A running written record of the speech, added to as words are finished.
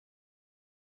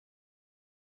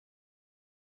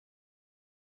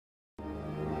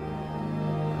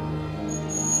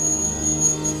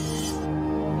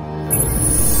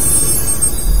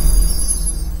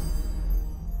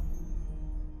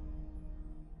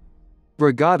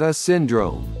Brugada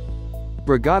syndrome.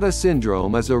 Brugada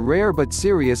syndrome is a rare but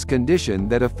serious condition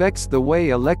that affects the way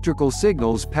electrical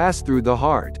signals pass through the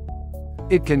heart.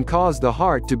 It can cause the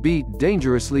heart to beat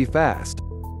dangerously fast.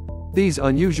 These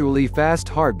unusually fast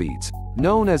heartbeats,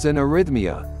 known as an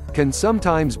arrhythmia, can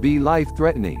sometimes be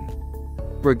life-threatening.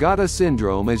 Brugada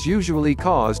syndrome is usually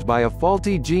caused by a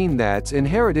faulty gene that's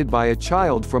inherited by a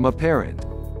child from a parent.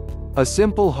 A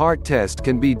simple heart test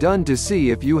can be done to see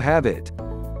if you have it.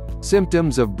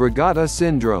 Symptoms of Brugada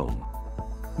syndrome.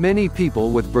 Many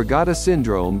people with Brugada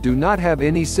syndrome do not have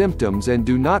any symptoms and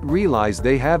do not realize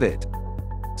they have it.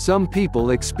 Some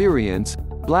people experience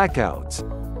blackouts,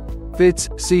 fits,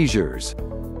 seizures,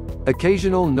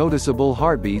 occasional noticeable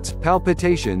heartbeats,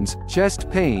 palpitations, chest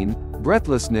pain,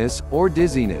 breathlessness, or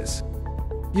dizziness.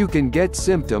 You can get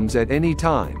symptoms at any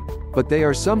time, but they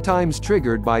are sometimes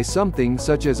triggered by something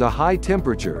such as a high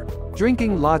temperature,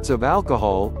 drinking lots of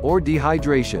alcohol, or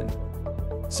dehydration.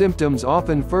 Symptoms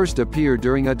often first appear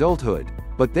during adulthood,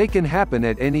 but they can happen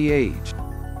at any age.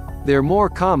 They're more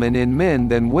common in men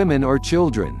than women or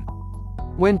children.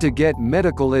 When to get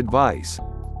medical advice.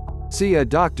 See a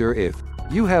doctor if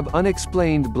you have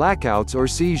unexplained blackouts or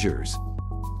seizures.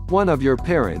 One of your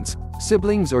parents,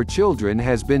 siblings or children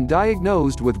has been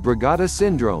diagnosed with Brugada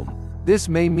syndrome. This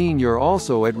may mean you're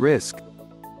also at risk.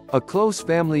 A close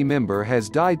family member has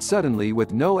died suddenly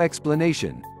with no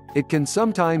explanation. It can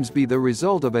sometimes be the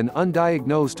result of an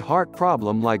undiagnosed heart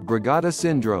problem like Brugada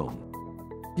syndrome.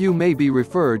 You may be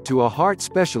referred to a heart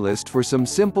specialist for some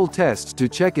simple tests to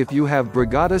check if you have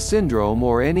Brugada syndrome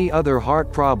or any other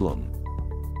heart problem.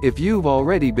 If you've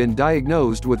already been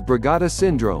diagnosed with Brugada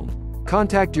syndrome,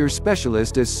 contact your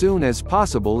specialist as soon as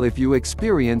possible if you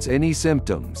experience any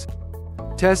symptoms.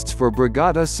 Tests for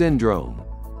Brugada syndrome.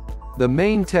 The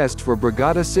main test for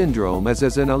Brugada syndrome is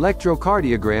as an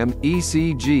electrocardiogram,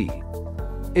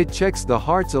 ECG. It checks the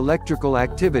heart's electrical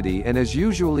activity and is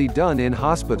usually done in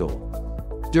hospital.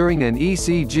 During an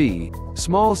ECG,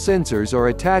 small sensors are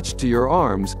attached to your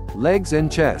arms, legs and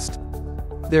chest.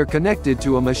 They're connected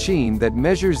to a machine that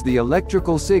measures the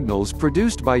electrical signals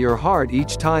produced by your heart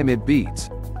each time it beats.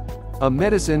 A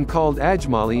medicine called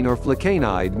adrenaline or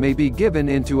flecainide may be given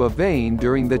into a vein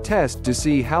during the test to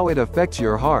see how it affects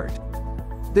your heart.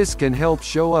 This can help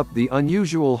show up the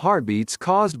unusual heartbeats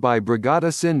caused by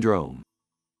Brugada syndrome.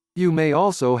 You may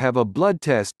also have a blood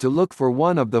test to look for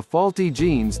one of the faulty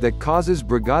genes that causes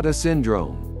Brugada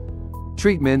syndrome.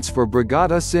 Treatments for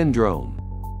Brugada syndrome.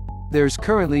 There's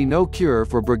currently no cure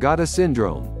for Brugada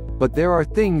syndrome, but there are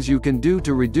things you can do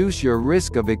to reduce your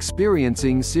risk of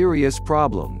experiencing serious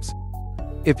problems.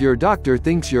 If your doctor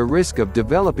thinks your risk of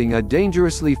developing a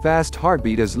dangerously fast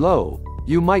heartbeat is low,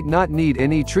 you might not need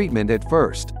any treatment at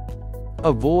first.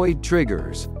 Avoid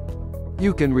triggers.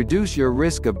 You can reduce your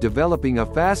risk of developing a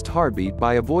fast heartbeat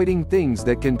by avoiding things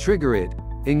that can trigger it,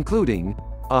 including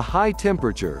a high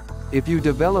temperature. If you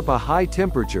develop a high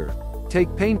temperature, take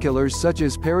painkillers such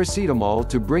as paracetamol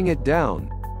to bring it down.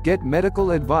 Get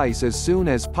medical advice as soon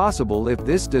as possible if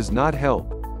this does not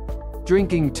help.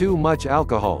 Drinking too much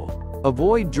alcohol.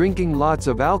 Avoid drinking lots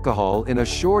of alcohol in a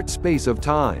short space of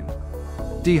time.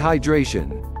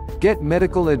 Dehydration. Get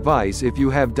medical advice if you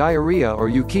have diarrhea or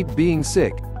you keep being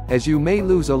sick, as you may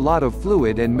lose a lot of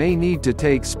fluid and may need to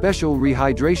take special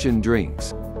rehydration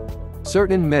drinks.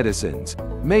 Certain medicines.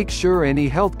 Make sure any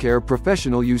healthcare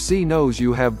professional you see knows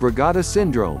you have Brugada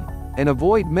syndrome, and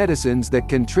avoid medicines that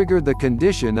can trigger the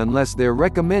condition unless they're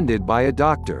recommended by a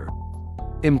doctor.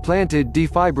 Implanted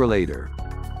defibrillator.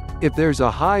 If there's a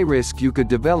high risk you could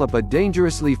develop a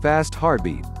dangerously fast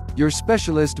heartbeat, your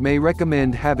specialist may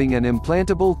recommend having an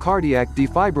implantable cardiac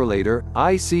defibrillator,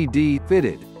 ICD,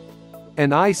 fitted. An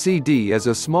ICD is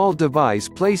a small device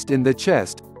placed in the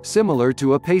chest, similar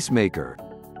to a pacemaker.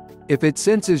 If it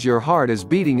senses your heart is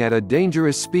beating at a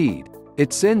dangerous speed,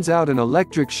 it sends out an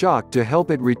electric shock to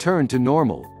help it return to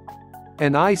normal.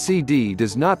 An ICD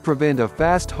does not prevent a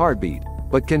fast heartbeat,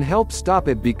 but can help stop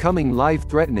it becoming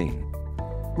life-threatening.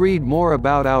 Read more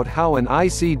about how an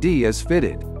ICD is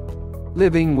fitted.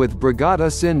 Living with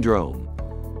Brugada syndrome.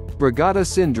 Brugada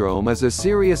syndrome is a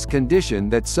serious condition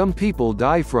that some people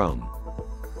die from.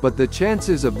 But the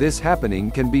chances of this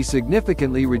happening can be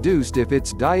significantly reduced if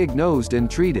it's diagnosed and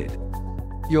treated.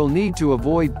 You'll need to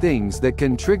avoid things that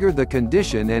can trigger the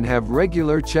condition and have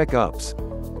regular checkups.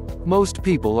 Most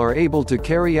people are able to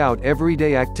carry out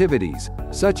everyday activities,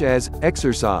 such as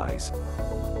exercise,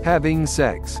 having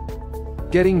sex,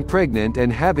 getting pregnant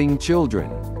and having children,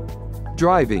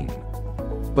 driving.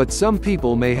 But some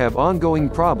people may have ongoing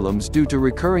problems due to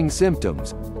recurring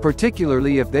symptoms,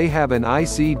 particularly if they have an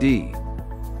ICD.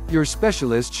 Your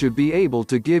specialist should be able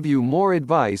to give you more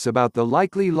advice about the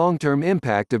likely long-term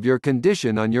impact of your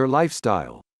condition on your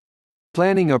lifestyle.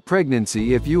 Planning a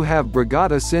pregnancy if you have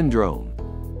Brugada syndrome.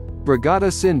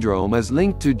 Brugada syndrome is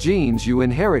linked to genes you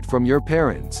inherit from your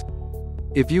parents.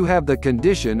 If you have the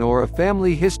condition or a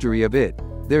family history of it,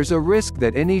 there's a risk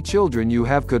that any children you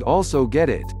have could also get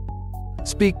it.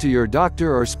 Speak to your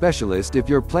doctor or specialist if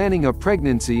you're planning a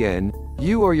pregnancy and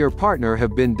you or your partner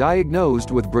have been diagnosed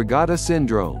with Brugada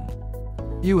syndrome.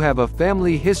 You have a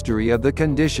family history of the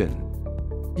condition.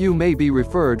 You may be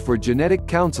referred for genetic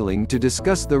counseling to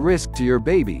discuss the risk to your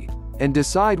baby, and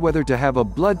decide whether to have a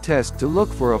blood test to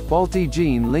look for a faulty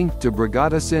gene linked to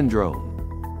Brugada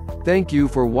syndrome. Thank you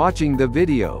for watching the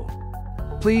video.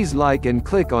 Please like and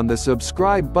click on the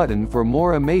subscribe button for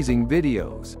more amazing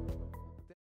videos.